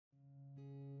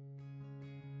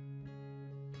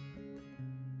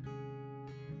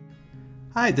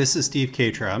Hi, this is Steve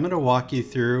Katra. I'm going to walk you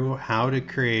through how to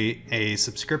create a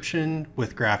subscription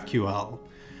with GraphQL.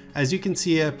 As you can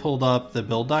see, I've pulled up the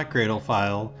build.gradle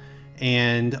file,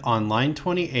 and on line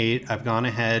 28, I've gone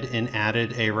ahead and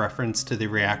added a reference to the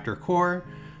Reactor core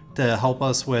to help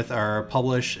us with our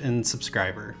publish and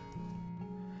subscriber.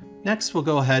 Next, we'll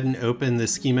go ahead and open the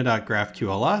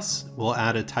schema.graphqls. We'll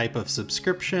add a type of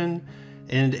subscription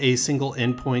and a single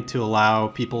endpoint to allow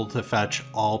people to fetch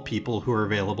all people who are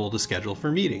available to schedule for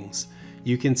meetings.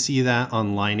 You can see that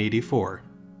on line 84.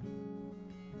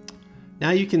 Now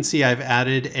you can see I've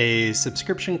added a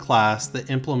subscription class that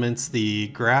implements the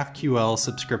GraphQL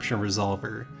Subscription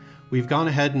resolver. We've gone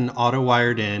ahead and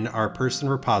auto-wired in our person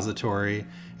repository,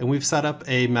 and we've set up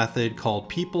a method called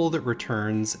people that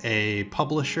returns a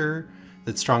publisher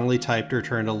that strongly typed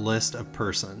returned a list of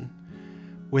person.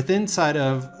 Within inside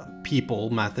of people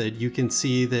method, you can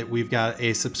see that we've got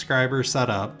a subscriber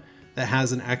set up that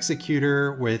has an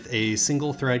executor with a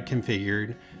single thread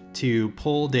configured to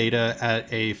pull data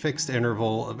at a fixed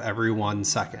interval of every 1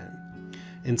 second.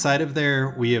 Inside of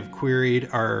there, we have queried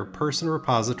our person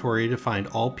repository to find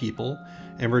all people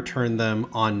and return them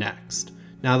on next.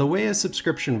 Now, the way a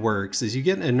subscription works is you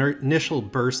get an initial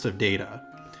burst of data,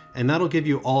 and that'll give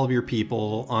you all of your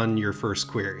people on your first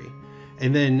query.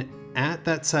 And then at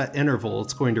that set interval,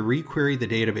 it's going to requery the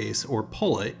database or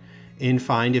pull it and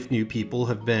find if new people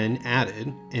have been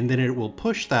added, and then it will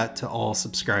push that to all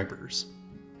subscribers.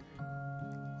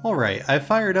 All right, I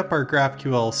fired up our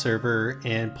GraphQL server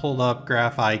and pulled up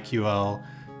GraphiQL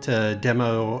to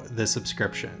demo the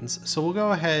subscriptions. So we'll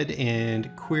go ahead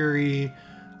and query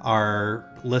our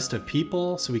list of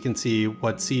people so we can see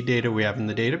what seed data we have in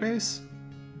the database.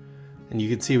 And you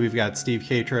can see we've got Steve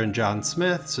Katra and John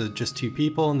Smith, so just 2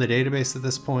 people in the database at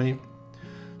this point.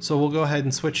 So we'll go ahead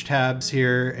and switch tabs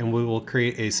here, and we will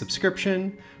create a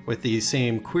subscription with the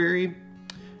same query.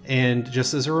 And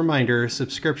just as a reminder,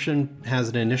 subscription has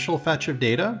an initial fetch of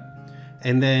data,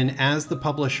 and then as the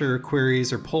publisher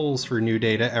queries or pulls for new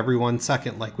data every 1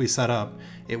 second like we set up,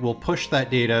 it will push that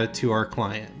data to our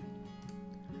client.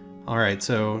 All right,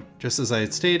 so just as I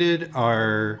had stated,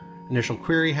 our initial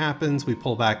query happens, we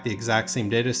pull back the exact same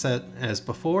data set as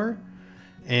before,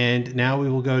 and now we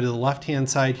will go to the left-hand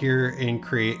side here and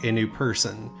create a new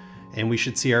person. And we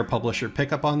should see our publisher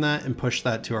pick up on that and push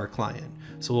that to our client.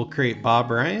 So we'll create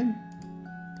Bob Ryan,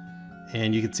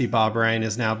 and you can see Bob Ryan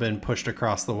has now been pushed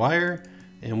across the wire,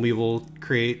 and we will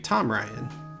create Tom Ryan.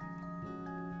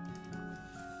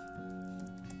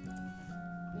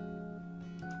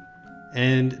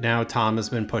 And now Tom has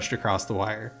been pushed across the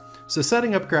wire. So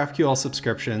setting up GraphQL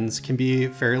subscriptions can be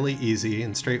fairly easy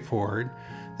and straightforward.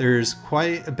 There's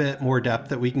quite a bit more depth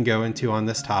that we can go into on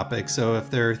this topic, so if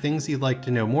there are things you'd like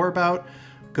to know more about,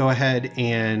 go ahead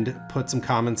and put some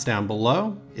comments down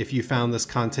below. If you found this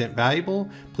content valuable,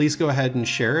 please go ahead and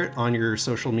share it on your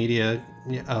social media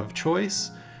of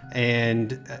choice,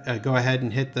 and go ahead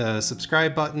and hit the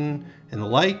subscribe button and the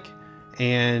like.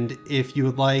 And if you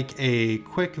would like a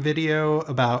quick video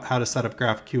about how to set up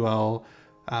GraphQL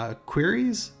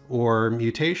queries or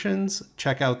mutations,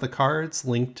 check out the cards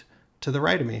linked to the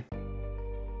right of me.